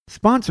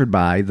Sponsored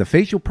by the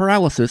Facial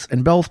Paralysis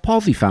and Bell's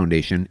Palsy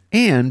Foundation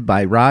and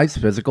by Rise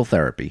Physical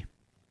Therapy.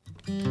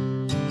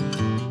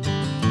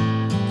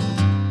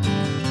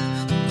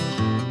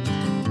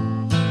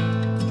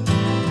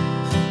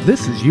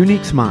 This is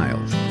Unique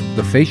Smiles,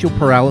 the Facial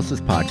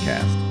Paralysis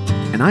Podcast,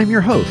 and I'm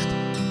your host,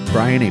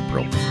 Brian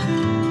April.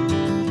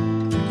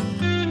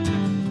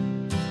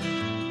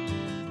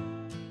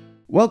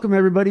 Welcome,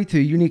 everybody, to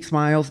Unique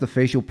Smiles, the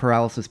Facial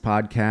Paralysis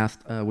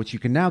Podcast, which you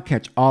can now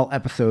catch all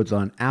episodes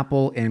on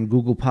Apple and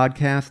Google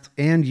Podcasts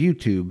and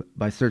YouTube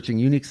by searching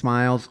Unique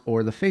Smiles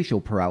or the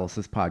Facial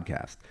Paralysis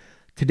Podcast.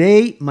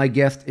 Today, my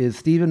guest is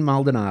Stephen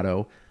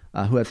Maldonado,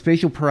 who has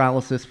facial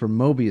paralysis from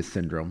Moebius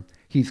syndrome.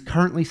 He's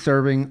currently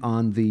serving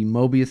on the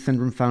Moebius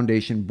Syndrome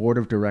Foundation Board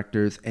of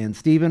Directors. And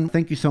Stephen,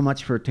 thank you so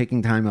much for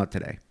taking time out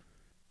today.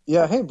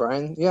 Yeah, hey,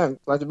 Brian. Yeah, I'm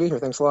glad to be here.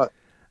 Thanks a lot.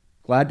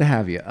 Glad to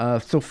have you.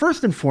 So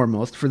first and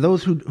foremost, for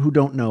those who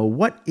don't know,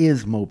 what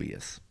is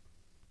Moebius?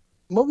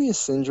 Moebius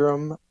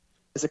syndrome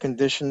is a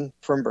condition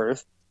from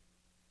birth.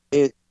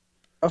 It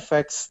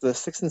affects the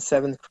 6th and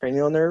 7th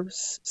cranial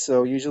nerves.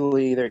 So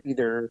usually they're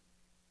either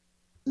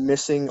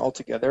missing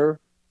altogether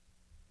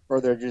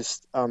or they're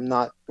just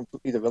not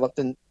completely developed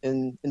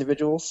in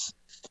individuals.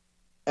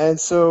 And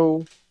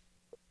so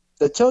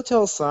the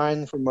telltale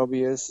sign for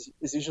Moebius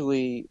is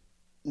usually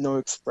no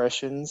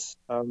expressions.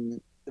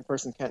 The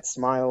person can't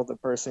smile, the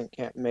person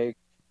can't make,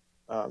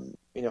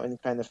 any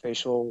kind of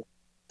facial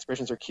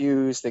expressions or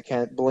cues. They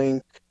can't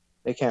blink,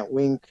 they can't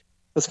wink,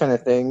 those kind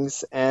of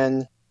things.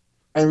 And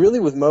really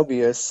with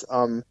Moebius,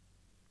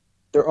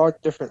 there are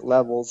different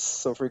levels.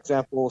 So for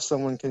example,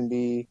 someone can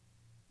be,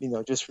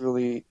 just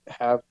really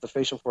have the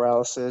facial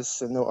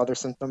paralysis and no other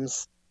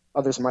symptoms.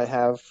 Others might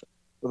have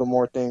a little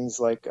more things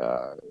like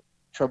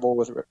trouble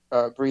with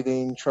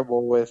breathing,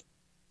 trouble with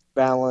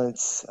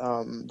balance,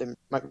 they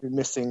might be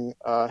missing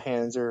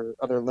hands or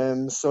other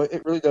limbs. So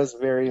it really does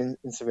vary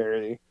in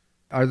severity.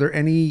 Are there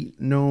any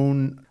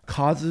known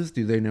causes?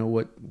 Do they know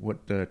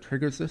what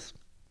triggers this?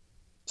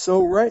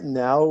 So right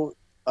now,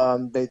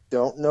 they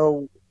don't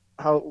know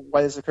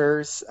why this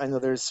occurs. I know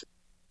there's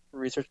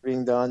research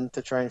being done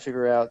to try and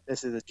figure out,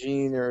 is it a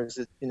gene or is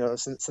it,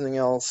 something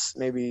else,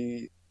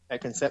 maybe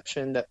at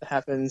conception that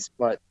happens.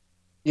 But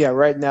yeah,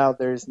 right now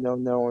there's no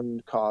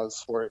known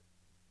cause for it.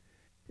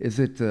 Is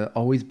it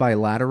always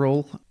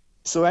bilateral?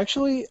 So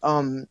actually,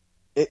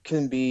 it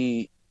can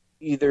be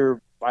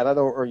either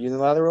bilateral or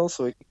unilateral.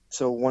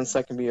 So one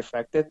side can be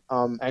affected.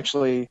 In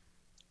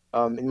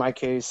my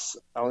case,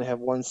 I only have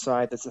one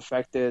side that's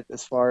affected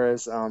as far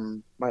as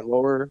my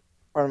lower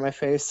part of my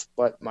face,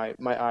 but my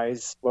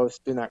eyes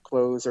both do not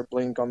close or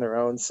blink on their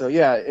own. So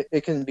yeah,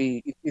 it can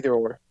be either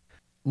or.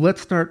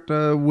 Let's start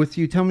with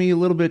you. Tell me a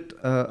little bit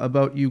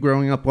about you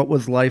growing up. What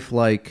was life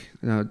like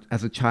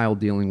as a child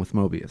dealing with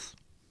Moebius?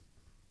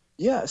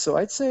 Yeah, so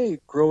I'd say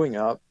growing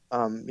up,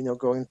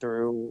 going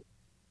through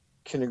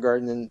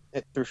kindergarten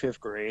and through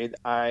 5th grade,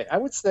 I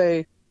would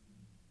say,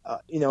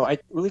 I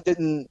really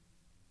didn't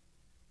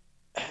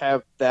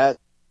have that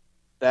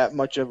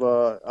much of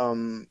a,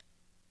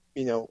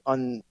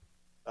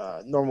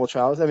 normal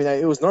childhood. I mean,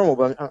 it was normal,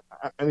 but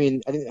I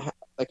didn't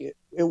it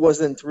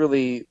wasn't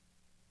really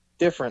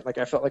different. Like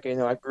I felt like,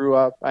 I grew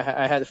up, I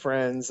had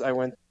friends, I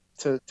went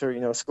to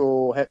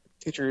school, had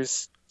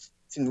teachers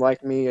seemed to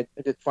like me. I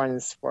did fine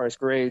as far as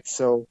grades.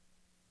 So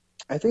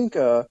I think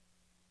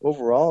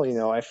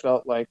overall, I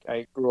felt like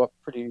I grew up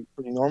pretty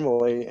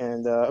normally.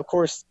 And of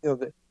course,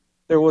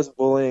 there was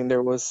bullying.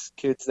 There was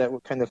kids that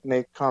would kind of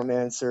make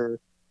comments or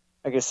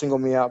I guess single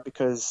me out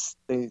because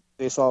they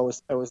saw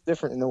I was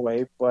different in a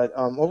way. But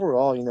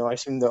overall, I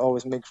seemed to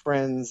always make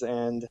friends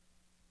and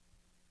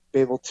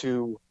be able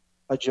to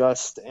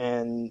adjust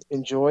and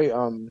enjoy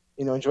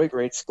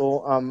grade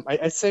school.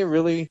 I'd say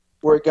really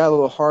where it got a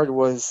little hard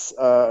was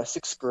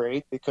 6th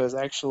grade, because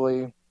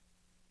actually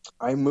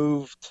I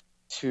moved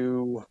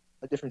to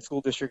a different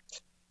school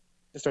district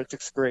to start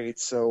 6th grade.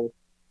 So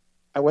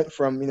I went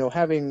from,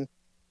 having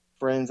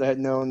friends I had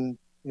known,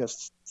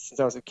 since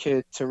I was a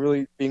kid to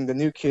really being the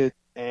new kid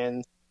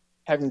and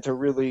having to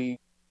really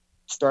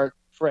start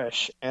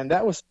fresh. And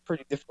that was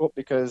pretty difficult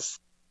because,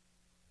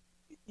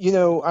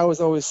 I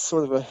was always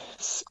sort of a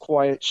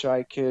quiet,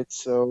 shy kid.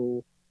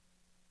 So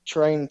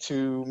trying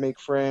to make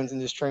friends and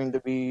just trying to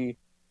be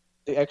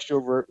the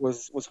extrovert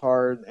was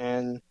hard.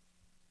 And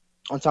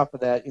on top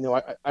of that,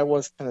 I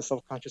was kind of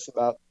self-conscious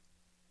about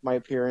my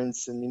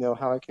appearance and,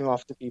 how I came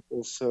off to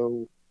people.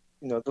 So,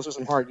 those were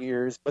some hard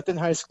years. But then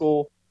high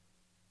school,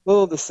 a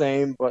little the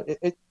same, but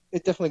it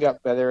definitely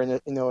got better. And,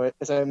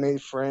 as I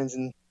made friends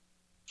and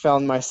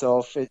found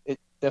myself, it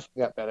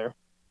definitely got better.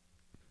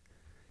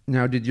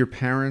 Now, did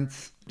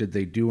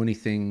they do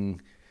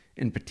anything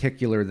in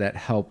particular that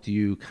helped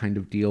you kind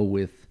of deal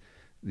with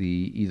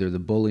either the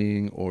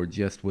bullying or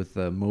just with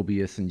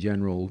Moebius in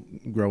general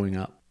growing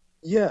up?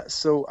 Yeah,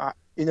 so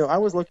I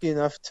was lucky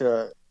enough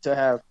to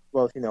have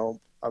both,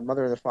 a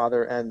mother and a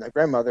father and a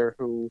grandmother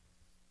who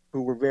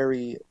were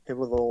very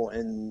pivotal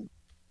in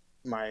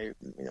my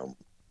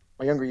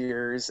my younger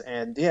years.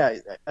 And yeah,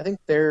 I think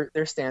their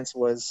stance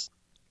was,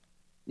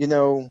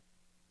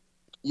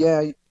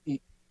 yeah, you're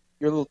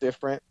a little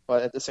different,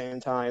 but at the same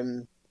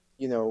time,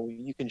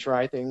 you can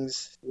try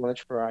things you want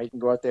to try. You can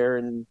go out there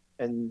and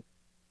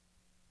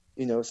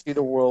see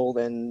the world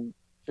and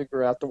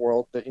figure out the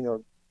world that,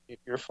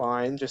 you're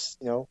fine.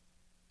 Just,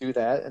 do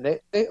that. And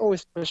they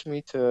always push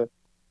me to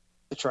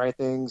try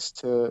things,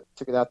 to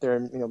get out there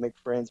and, make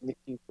friends, meet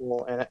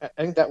people. And I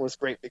think that was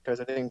great because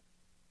I think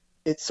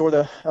it sort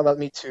of allowed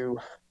me to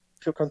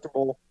feel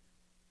comfortable,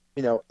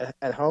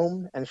 at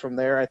home. And from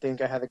there, I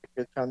think I had a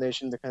good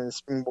foundation to kind of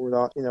springboard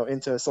on,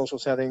 into social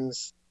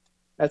settings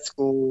at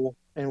school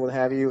and what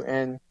have you.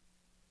 And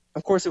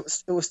of course, it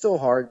was still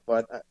hard,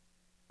 but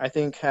I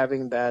think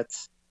having that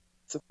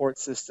support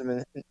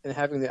system and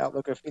having the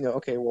outlook of,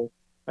 okay, well,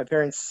 my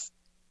parents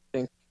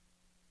think,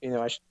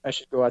 I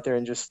should go out there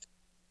and just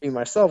be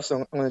myself. So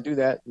I'm going to do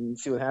that and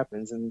see what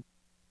happens. And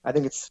I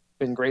think it's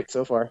been great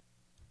so far.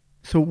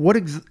 So, what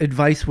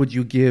advice would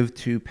you give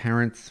to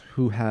parents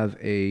who have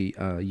a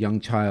young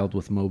child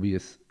with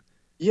Mobius?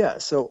 Yeah.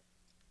 So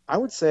I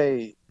would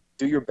say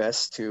do your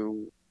best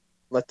to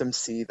let them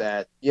see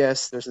that,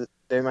 yes,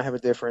 they might have a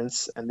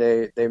difference and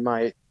they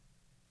might,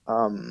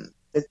 number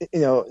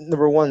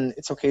one,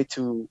 it's okay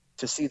to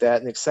see that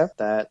and accept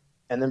that.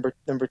 And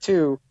number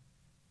two,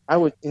 I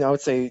would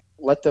say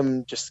let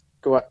them just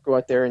go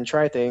out there and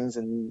try things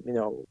and,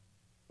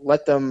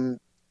 let them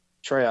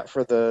try out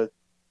for the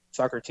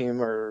soccer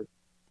team or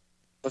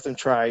let them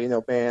try,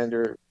 band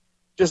or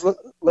just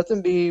let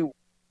them be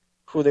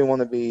who they want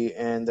to be.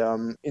 And,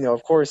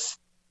 of course,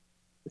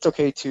 it's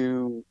okay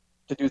to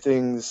do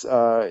things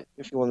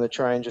if you want to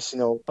try and just,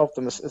 help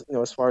them,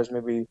 as far as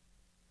maybe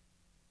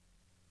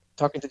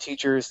talking to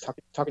teachers,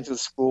 talking to the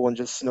school, and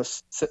just,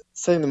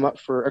 setting them up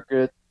for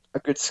a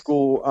good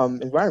school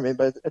environment.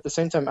 But at the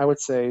same time, I would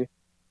say,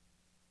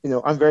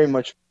 I'm very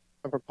much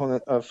a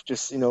proponent of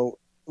just,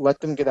 let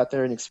them get out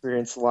there and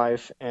experience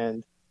life.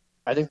 And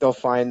I think they'll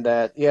find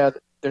that, yeah,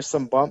 there's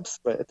some bumps,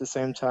 but at the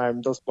same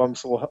time, those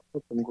bumps will help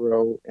them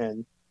grow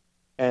and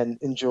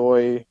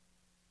enjoy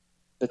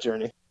the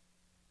journey.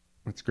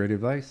 That's great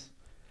advice.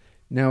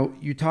 Now,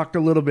 you talked a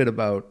little bit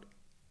about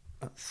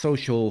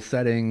social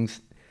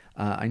settings.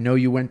 I know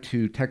you went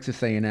to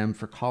Texas A&M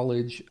for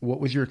college. What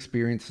was your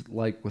experience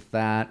like with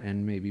that,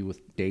 and maybe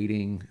with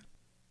dating?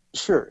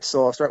 Sure.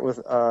 So I'll start with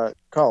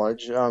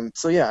college.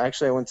 So yeah,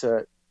 actually, I went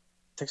to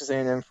Texas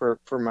A&M for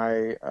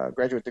my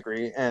graduate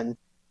degree, and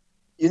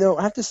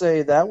I have to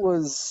say that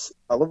was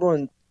a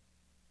little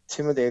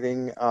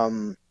intimidating,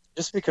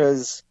 just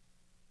because.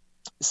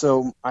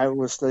 So I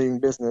was studying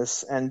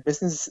business, and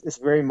business is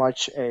very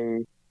much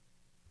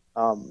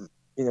um,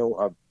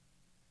 a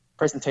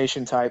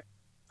presentation type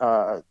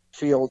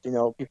field.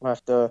 People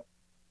have to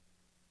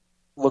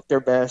look their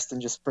best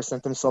and just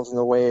present themselves in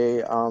a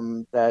way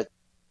that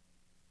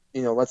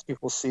lets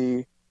people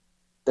see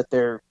that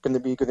they're going to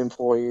be good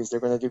employees, they're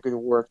going to do good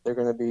work, they're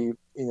going to be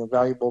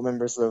valuable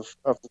members of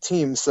the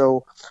team.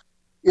 So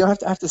I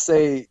have to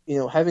say,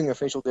 having a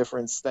facial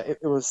difference, that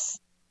it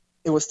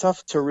was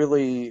tough to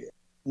really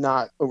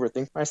not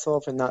overthink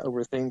myself and not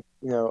overthink,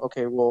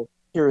 okay, well,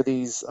 here are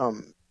these,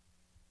 for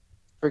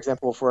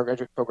example, for our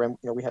graduate program,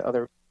 we had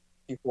other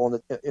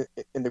people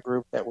in the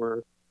group that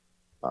were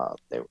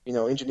they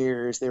were,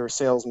 engineers, they were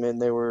salesmen,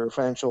 they were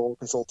financial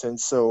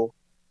consultants. So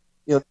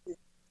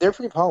they're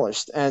pretty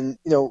polished, and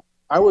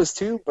I was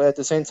too, but at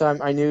the same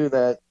time, I knew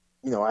that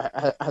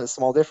I had a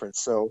small difference.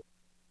 So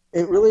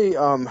it really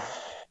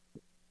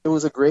it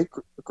was a great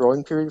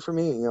growing period for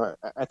me.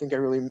 I think I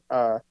really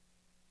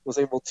was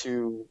able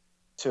to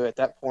at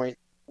that point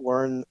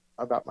learn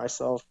about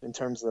myself in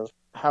terms of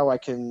how I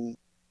can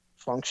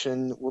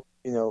function,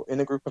 in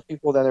a group of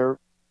people that are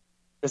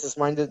business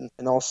minded,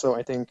 and also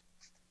I think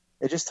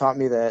it just taught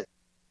me that,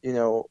 you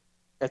know,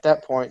 at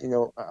that point, I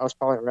was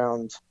probably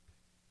around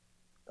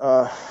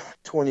uh,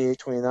 28,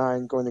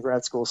 29, going to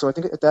grad school. So I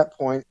think at that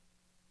point,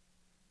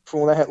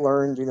 from what I had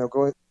learned,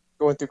 going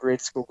through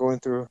grade school, going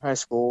through high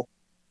school,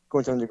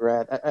 going to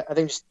undergrad, I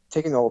think just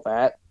taking all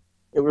that,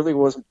 it really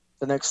was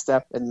the next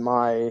step in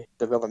my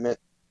development,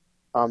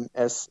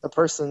 as a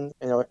person,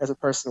 as a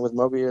person with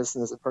Mobius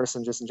and as a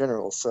person just in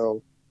general.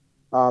 So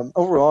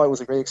overall, it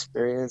was a great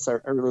experience. I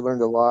really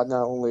learned a lot,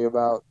 not only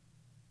about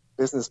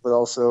business, but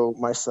also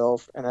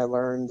myself. And I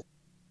learned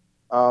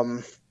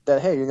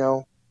that, hey,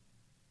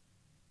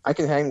 I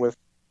can hang with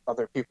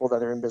other people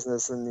that are in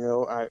business, and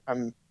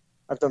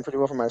I've done pretty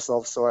well for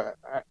myself. So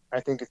I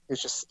think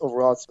it's just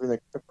overall it's been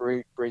a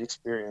great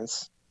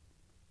experience.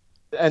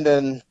 And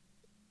then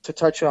to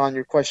touch on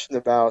your question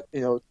about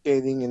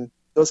dating and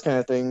those kind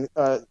of thing,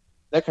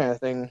 that kind of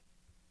thing.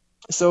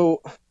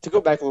 So to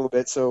go back a little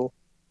bit, so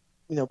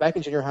back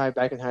in junior high,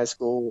 back in high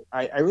school,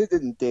 I really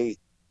didn't date.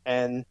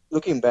 And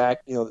looking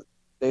back,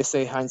 they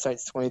say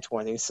hindsight's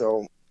 2020.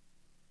 So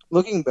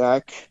looking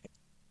back,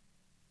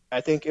 I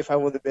think if I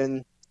would have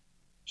been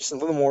just a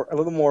little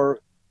more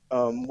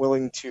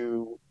willing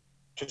to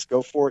just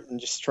go for it and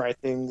just try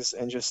things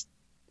and just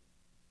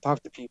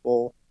talk to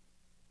people,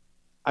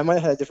 I might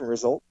have had a different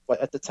result.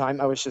 But at the time,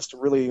 I was just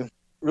really,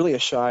 really a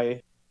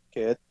shy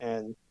kid,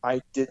 and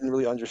I didn't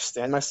really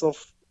understand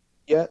myself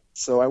yet,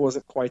 so I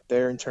wasn't quite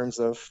there in terms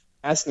of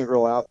asking a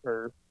girl out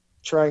or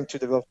trying to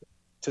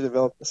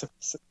develop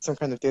some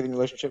kind of dating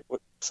relationship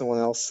with someone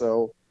else.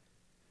 So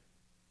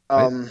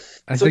I um,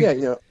 I so yeah,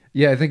 think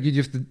yeah, I think you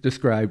just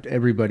described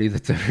everybody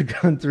that's ever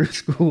gone through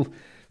school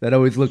that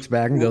always looks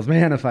back and goes,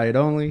 "Man, if I had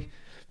only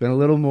been a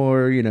little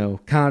more,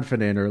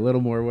 confident or a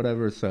little more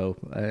whatever." So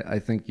I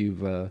think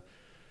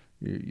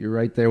you're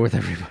right there with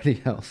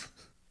everybody else.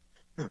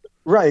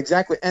 right,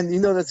 exactly.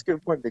 And that's a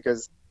good point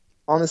because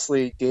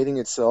honestly, dating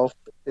itself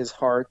is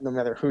hard no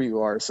matter who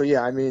you are. So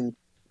yeah, I mean,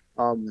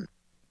 um,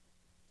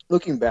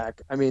 looking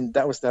back, I mean,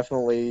 that was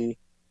definitely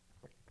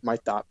my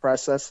thought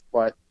process,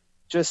 but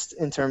just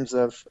in terms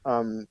of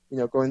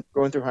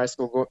going through high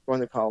school,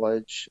 going to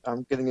college,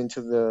 getting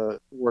into the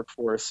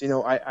workforce,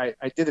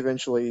 I did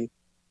eventually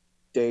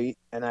date,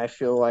 and I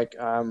feel like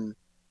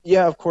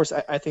yeah, of course,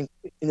 I think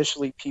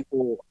initially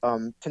people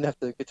tend to have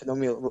to get to know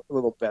me a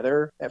little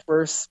better at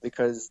first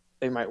because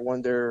they might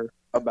wonder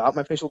about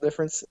my facial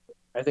difference.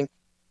 I think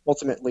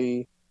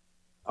ultimately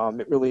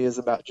it really is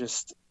about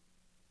just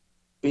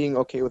being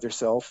okay with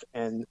yourself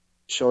and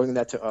showing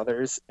that to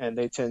others, and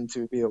they tend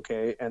to be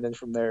okay. And then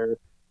from there,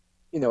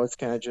 it's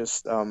kind of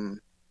just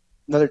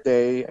another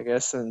day, I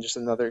guess, and just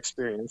another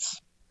experience.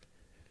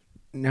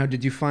 Now,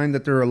 did you find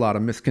that there are a lot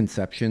of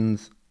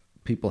misconceptions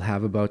people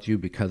have about you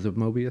because of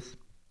Mobius?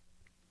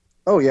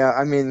 Oh yeah,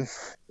 I mean,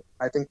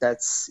 I think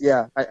that's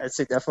yeah, I'd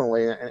say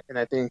definitely, and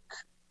I think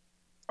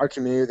our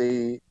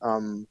community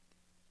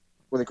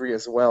would agree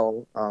as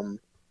well.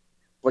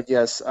 But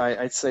yes,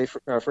 I'd say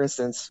for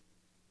instance,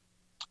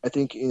 I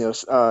think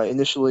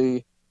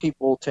initially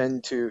people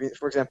tend to,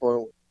 for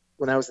example,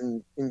 when I was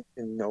in I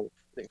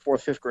think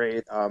fourth, fifth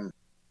grade,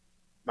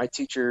 my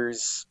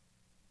teachers,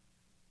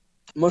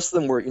 most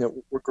of them were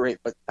great,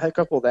 but I had a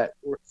couple that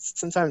were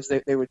sometimes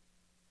they would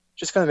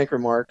just kind of make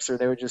remarks, or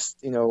they would just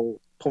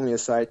pull me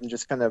aside and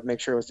just kind of make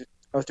sure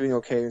I was doing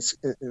okay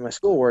in my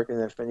schoolwork,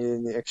 and if I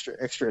needed any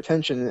extra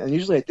attention, and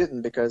usually I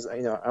didn't because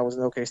I was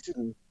an okay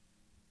student.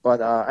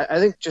 But I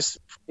think just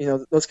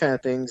those kind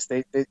of things,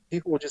 they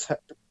people would just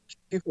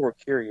people were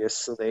curious,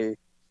 so they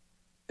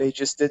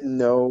just didn't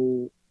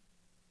know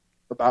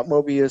about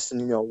Mobius,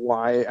 and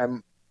why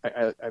I'm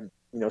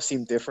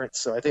seem different.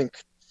 So I think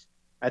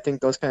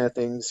those kind of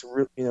things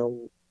were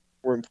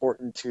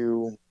important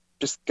to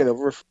just get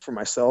over for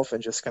myself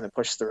and just kind of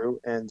push through.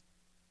 And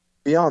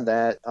beyond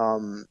that,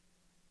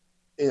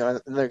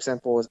 another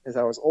example is as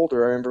I was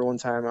older, I remember one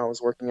time I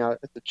was working out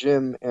at the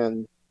gym,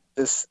 and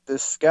this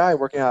guy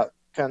working out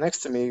kind of next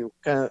to me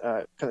kind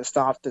of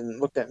stopped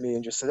and looked at me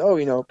and just said, "Oh,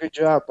 good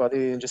job,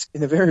 buddy," and just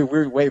in a very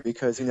weird way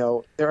because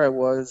there I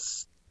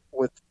was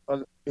with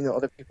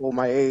other people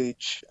my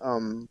age,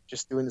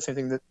 just doing the same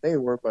thing that they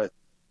were, but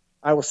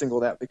I was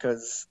singled out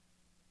because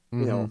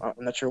Mm-hmm.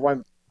 I'm not sure why.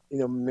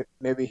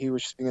 Maybe he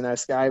was just being a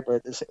nice guy,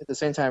 but at the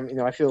same time,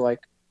 I feel like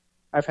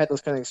I've had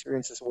those kind of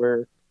experiences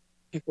where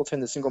people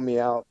tend to single me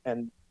out,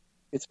 and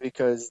it's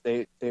because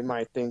they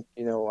might think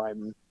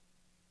I'm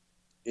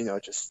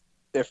just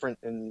different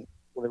in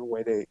whatever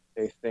way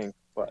they think.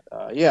 But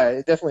yeah,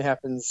 it definitely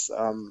happens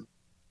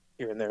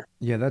here and there.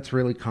 Yeah, that's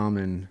really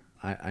common.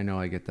 I know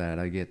I get that.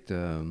 I get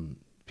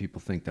people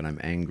think that I'm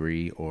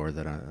angry or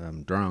that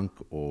I'm drunk,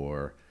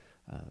 or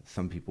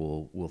some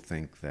people will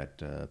think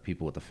that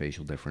people with a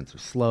facial difference are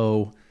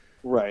slow,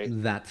 Right.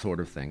 that sort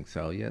of thing.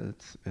 So yeah,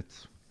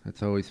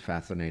 it's always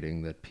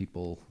fascinating that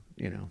people,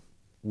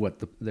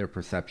 what their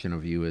perception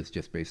of you is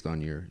just based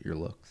on your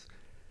looks.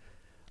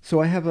 So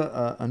I have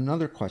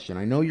another question.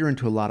 I know you're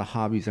into a lot of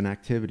hobbies and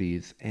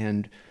activities,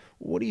 and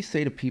what do you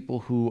say to people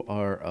who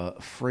are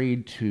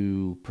afraid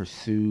to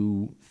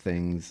pursue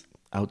things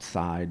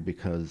outside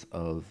because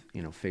of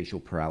facial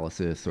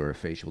paralysis or a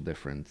facial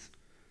difference?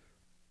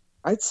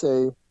 I'd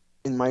say,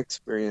 in my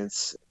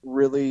experience,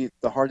 really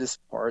the hardest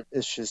part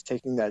is just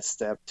taking that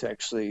step to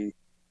actually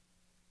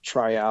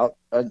try out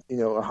a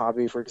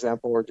hobby, for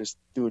example, or just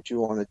do what you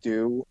want to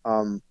do.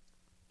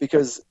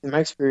 Because in my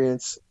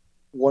experience,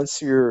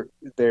 once you're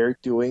there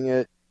doing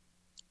it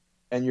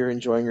and you're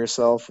enjoying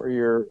yourself, or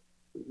you're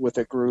with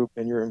a group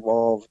and you're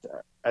involved,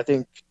 I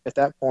think at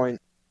that point,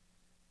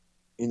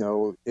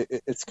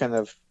 it's kind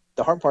of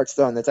the hard part's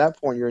done. At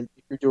that point, you're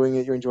doing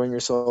it, you're enjoying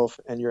yourself,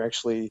 and you're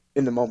actually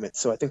in the moment.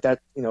 So I think that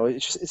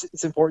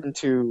it's important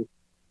to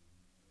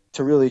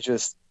really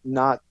just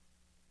not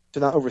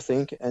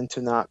overthink, and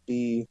to not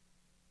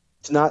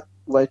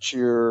let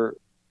your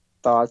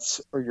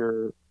thoughts or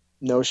your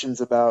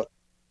notions about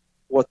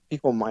what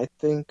people might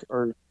think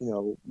or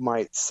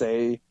might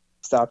say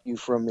stop you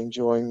from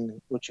enjoying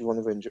what you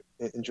want to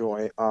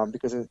enjoy.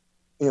 Because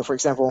for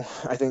example,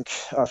 I think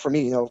for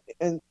me,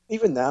 and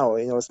even now,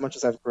 as much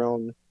as I've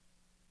grown,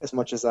 as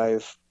much as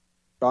I've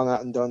gone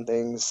out and done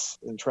things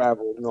and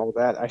traveled and all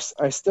that,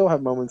 I still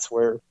have moments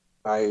where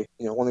I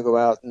want to go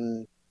out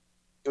and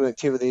do an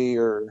activity,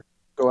 or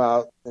go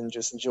out and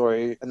just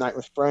enjoy a night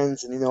with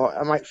friends. And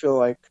I might feel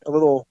like a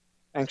little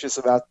anxious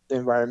about the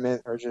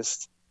environment, or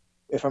just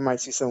if I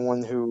might see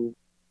someone who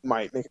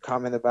might make a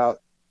comment about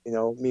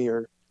me,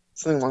 or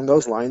something along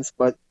those lines.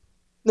 But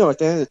No, at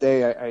the end of the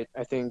day,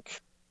 I think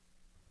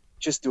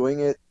just doing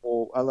it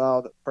will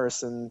allow the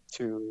person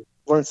to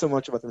learn so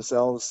much about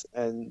themselves.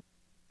 And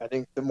I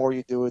think the more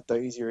you do it, the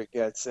easier it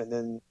gets. And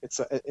then it's,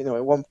 at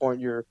one point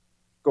you're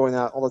going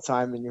out all the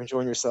time and you're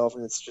enjoying yourself,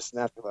 and it's just an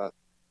afterthought.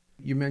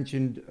 You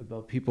mentioned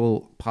about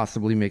people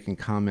possibly making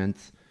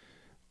comments.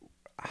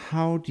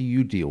 How do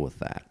you deal with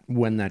that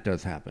when that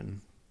does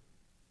happen?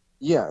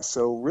 Yeah,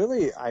 so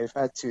really, I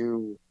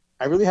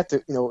really had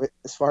to,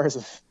 as far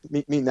as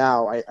me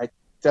now, I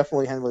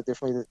definitely handle it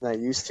differently than I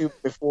used to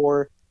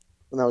before.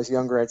 When I was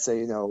younger, I'd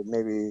say,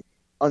 maybe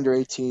under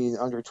 18,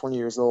 under 20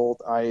 years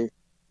old, I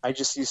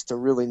just used to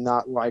really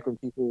not like when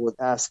people would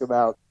ask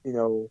about,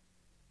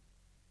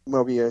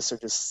 Mobius or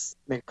just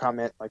make a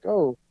comment like,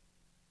 "Oh,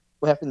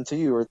 what happened to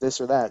you?" or this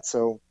or that.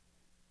 So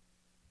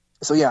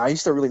yeah, I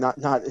used to really not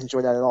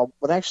enjoy that at all.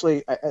 But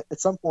actually, at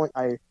some point,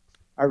 I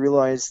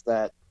realized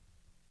that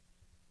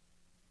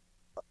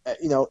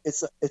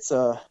it's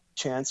a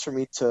chance for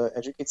me to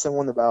educate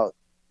someone about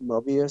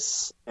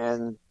Mobius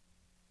and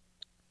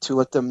to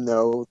let them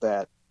know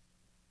that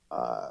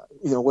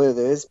what it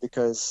is,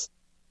 because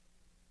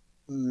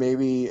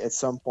maybe at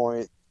some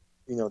point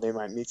they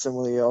might meet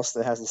somebody else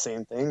that has the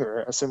same thing or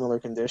a similar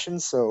condition.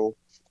 So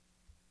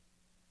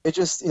it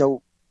just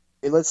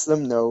it lets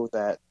them know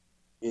that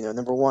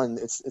number one,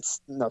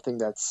 it's nothing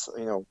that's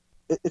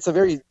it's a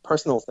very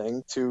personal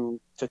thing to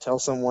tell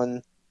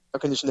someone a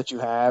condition that you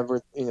have,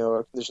 or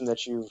a condition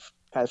that you've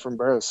had from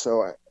birth.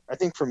 So I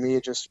think for me,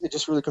 it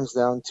just really comes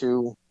down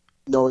to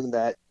knowing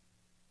that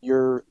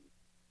you're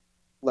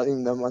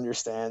letting them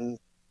understand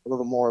a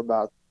little more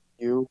about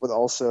you, but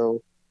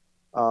also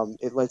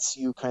it lets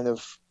you kind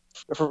of,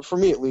 for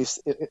me at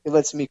least, it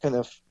lets me kind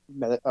of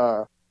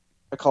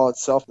I call it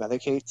self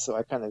medicate. So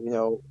I kind of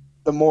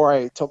the more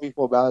I tell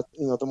people about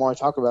it, the more I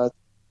talk about it,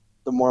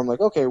 the more I'm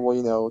like, okay,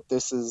 well,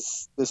 this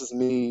is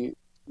me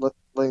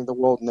letting the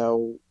world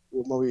know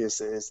what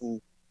Mobius is,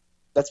 and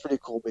that's pretty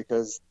cool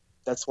because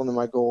that's one of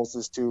my goals,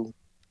 is to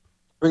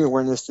bring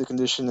awareness to the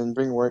condition and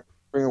bring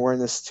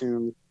awareness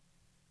to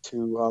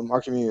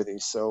our community.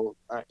 So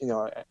I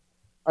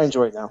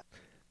enjoy it now.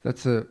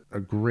 That's a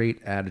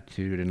great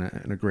attitude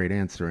and a great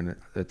answer. And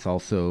it's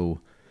also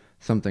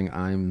something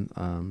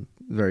I'm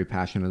very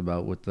passionate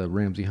about with the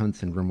Ramsey Hunt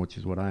syndrome, which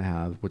is what I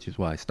have, which is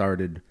why I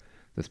started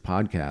this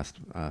podcast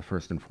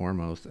first and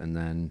foremost. And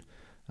then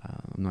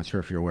I'm not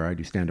sure if you're aware, I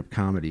do stand up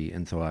comedy.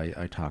 And so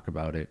I talk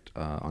about it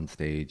on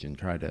stage and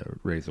try to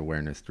raise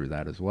awareness through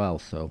that as well.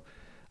 So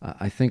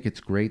I think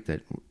it's great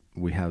that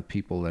we have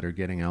people that are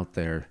getting out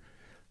there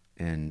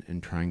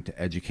and trying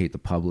to educate the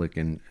public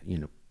and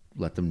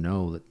let them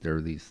know that there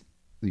are these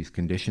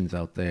conditions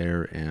out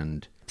there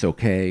and it's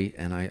okay.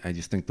 And I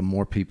just think the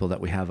more people that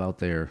we have out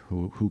there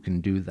who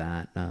can do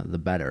that, the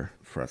better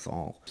for us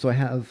all. So I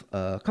have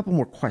a couple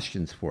more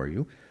questions for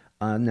you.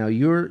 Now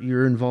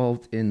you're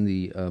involved in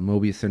the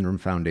Mobius Syndrome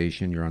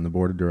Foundation. You're on the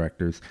board of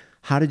directors.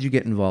 How did you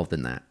get involved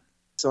in that?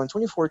 So in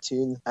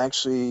 2014, I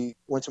actually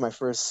went to my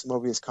first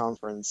Mobius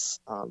conference.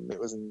 It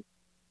was in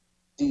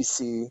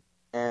DC,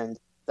 and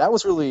that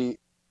was really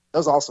that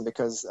was awesome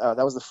because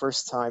that was the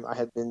first time I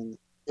had been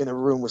in a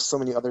room with so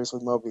many others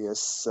with Mobius.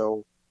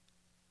 So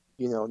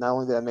not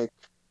only did I make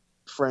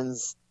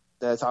friends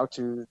that I talk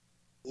to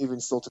even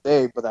still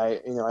today, but I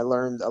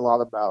learned a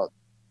lot about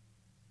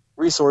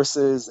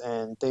resources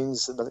and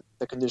things about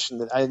the condition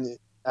that I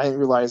didn't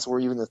realize were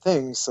even a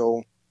thing.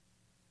 So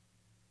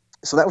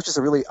that was just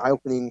a really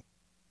eye-opening,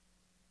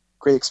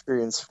 great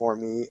experience for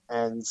me.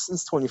 And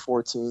since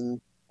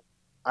 2014,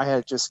 I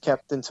had just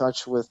kept in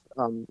touch with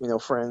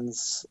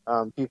friends,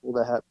 people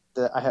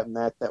that I had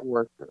met that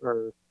worked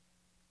or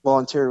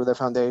volunteered with the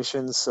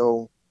foundation.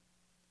 So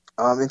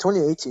in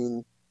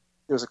 2018,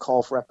 there was a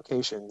call for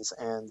applications,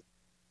 and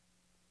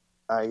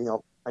I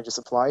just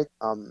applied,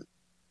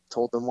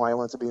 told them why I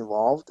wanted to be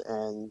involved,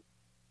 and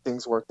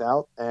things worked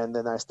out. And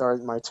then I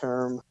started my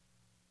term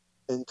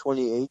in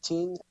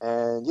 2018,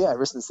 and yeah,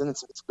 ever since then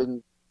it's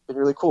been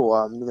really cool.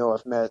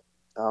 I've met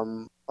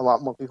a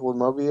lot more people with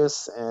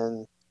Mobius,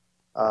 and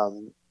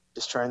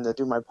just trying to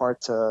do my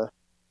part to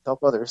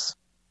help others.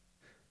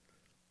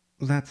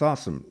 That's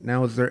awesome.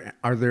 Now,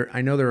 are there?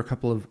 I know there are a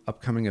couple of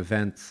upcoming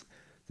events.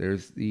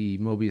 There's the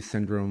Mobius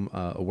Syndrome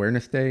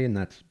Awareness Day, and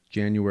that's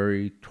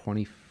January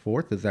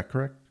 24th. Is that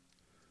correct?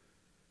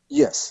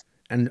 Yes.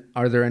 And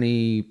are there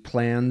any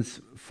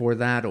plans for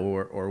that,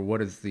 or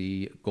what is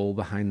the goal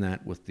behind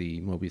that with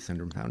the Mobius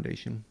Syndrome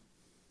Foundation?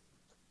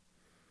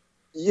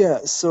 Yeah,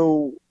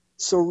 so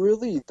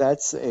really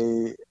that's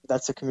a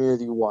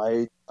community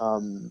wide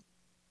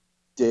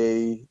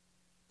day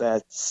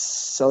that's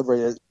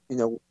celebrated,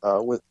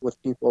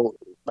 with people,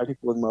 by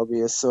people with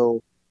Mobius.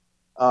 So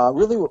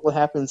really what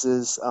happens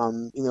is,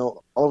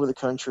 all over the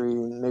country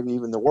and maybe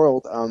even the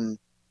world,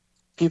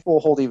 people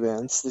hold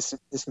events.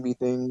 This can be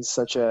things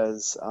such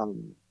as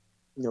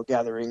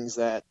gatherings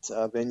at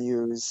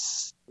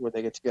venues where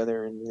they get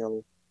together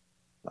and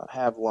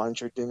have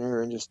lunch or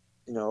dinner and just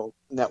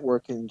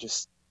network and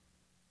just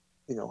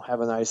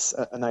have a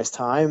nice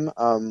time.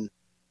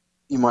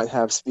 you might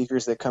have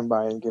speakers that come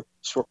by and give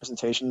short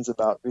presentations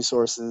about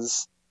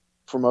resources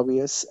for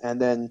Mobius, and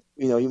then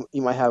you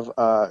might have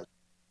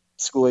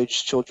school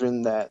age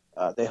children that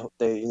they have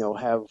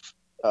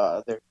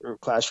their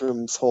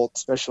classrooms hold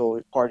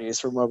special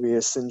parties for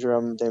Mobius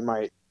syndrome.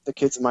 The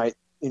kids might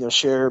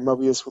share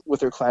Mobius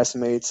with their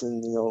classmates,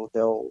 and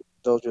they'll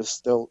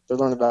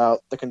learn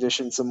about the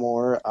condition some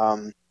more.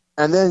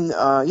 And then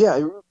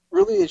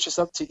really it's just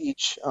up to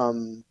each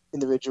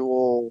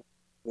individual.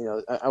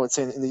 I would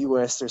say in the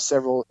U.S. there's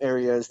several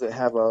areas that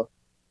have a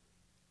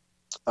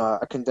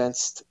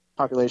condensed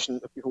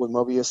population of people with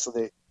Mobius, so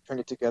they try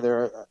to get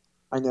together.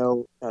 I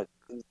know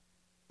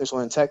there's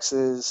one in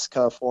Texas,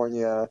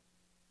 California,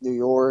 New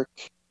York.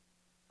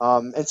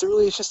 And so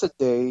really it's just a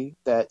day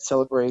that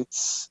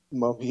celebrates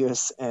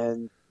Mobius,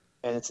 and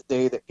it's a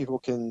day that people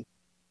can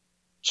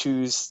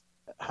choose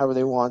however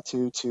they want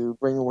to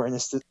bring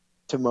awareness to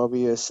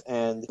Mobius,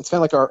 and it's kind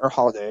of like our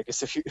holiday, I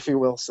guess, if you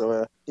will.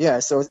 So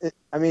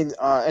and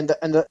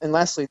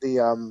lastly,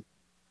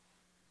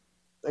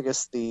 I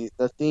guess the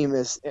theme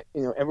is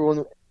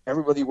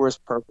everybody wears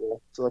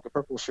purple, so like a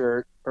purple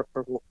shirt,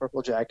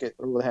 purple jacket,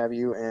 or what have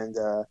you, and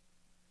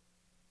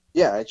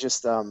it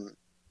just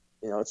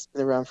it's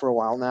been around for a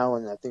while now,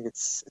 and I think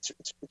it's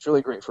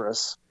really great for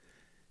us.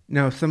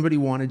 Now, if somebody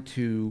wanted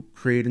to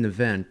create an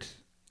event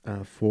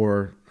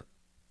for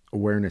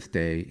Awareness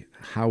Day,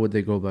 how would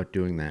they go about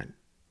doing that?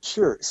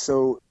 Sure.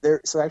 So our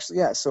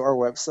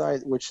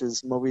website, which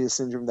is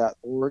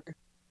mobiussyndrome.org,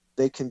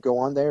 they can go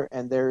on there,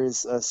 and there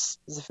is a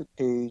specific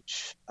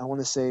page. I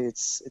want to say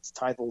it's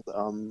titled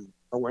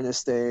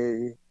Awareness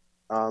Day,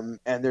 and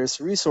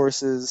there's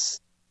resources,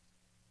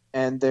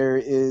 and there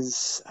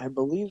is, I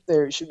believe,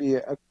 there should be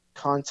a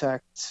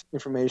contact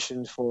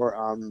information for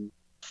our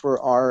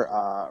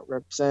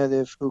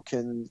representative who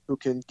can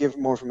give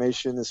more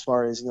information as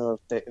far as if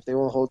they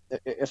want to hold,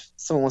 if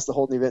someone wants to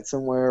hold an event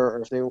somewhere,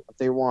 or if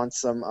they want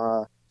some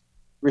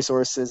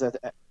resources.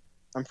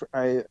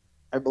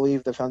 I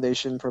believe the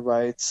foundation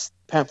provides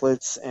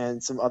pamphlets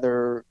and some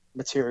other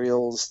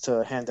materials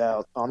to hand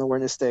out on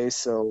Awareness Day.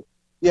 So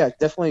yeah,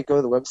 definitely go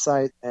to the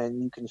website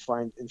and you can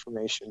find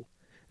information.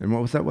 And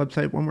what was that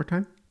website one more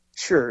time?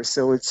 Sure.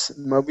 So it's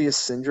Mobius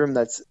Syndrome.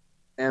 That's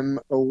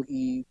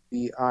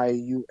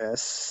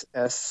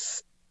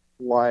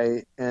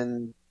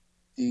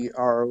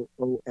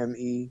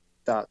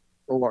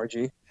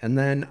MOEBIUSSYNDROME.org. And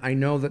then I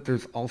know that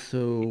there's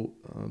also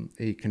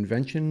a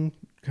convention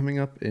coming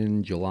up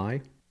in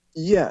July.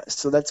 Yeah,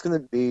 so that's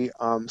going to be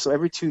so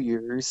every 2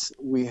 years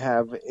we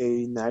have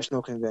a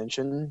national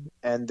convention,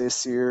 and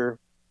this year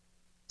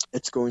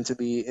it's going to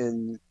be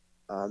in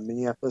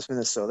Minneapolis,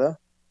 Minnesota.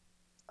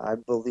 I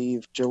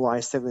believe July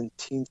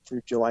 17th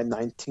through July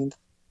 19th.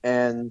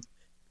 And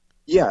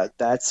yeah,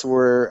 that's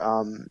where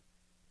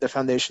the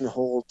foundation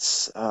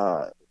holds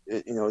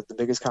the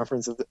biggest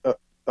conference of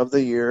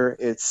the year.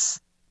 It's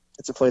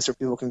a place where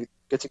people can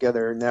get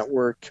together,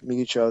 network, meet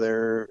each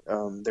other.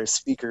 There's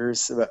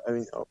speakers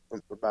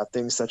about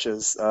things such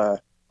as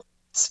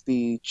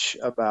speech,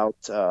 about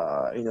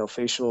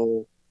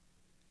facial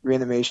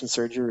reanimation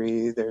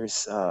surgery.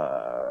 There's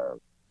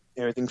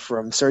everything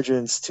from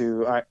surgeons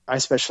to eye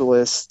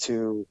specialists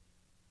to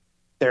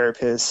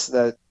therapists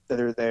that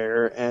are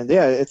there, and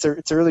yeah, it's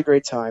a really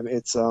great time.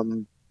 It's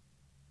I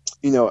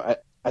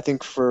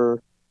think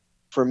for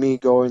me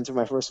going to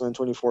my first one in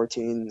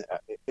 2014,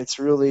 it's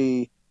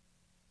really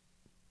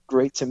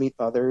great to meet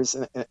others,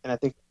 and I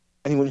think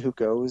anyone who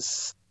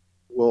goes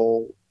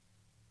will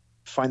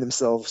find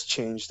themselves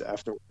changed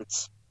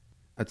afterwards.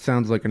 That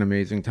sounds like an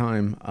amazing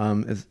time.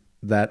 Is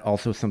that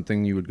also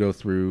something you would go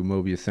through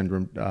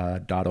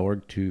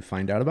mobiussyndrome.org to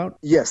find out about?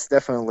 Yes,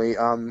 definitely.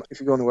 If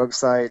you go on the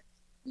website,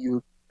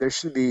 there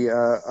should be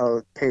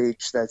a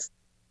page that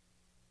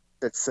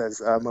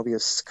says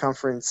Mobius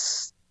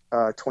Conference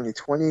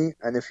 2020,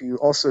 and if you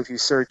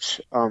search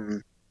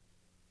through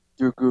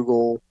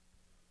Google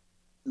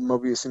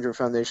Mobius Syndrome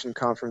Foundation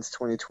Conference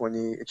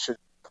 2020, it should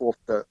pull up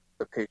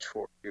the page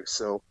for you.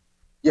 So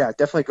yeah,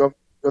 definitely go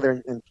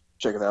there and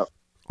check it out.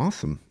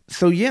 Awesome.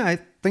 So yeah, I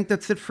think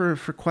that's it for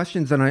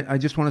questions. And I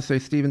just want to say,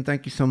 Stephen,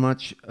 thank you so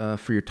much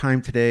for your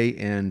time today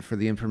and for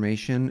the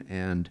information.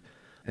 And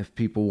if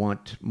people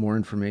want more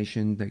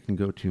information, they can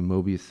go to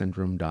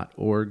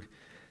mobiussyndrome.org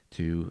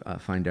to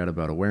find out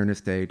about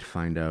Awareness Day, to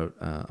find out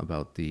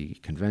about the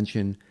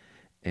convention.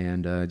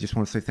 And I just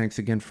want to say thanks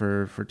again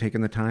for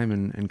taking the time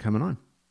and coming on.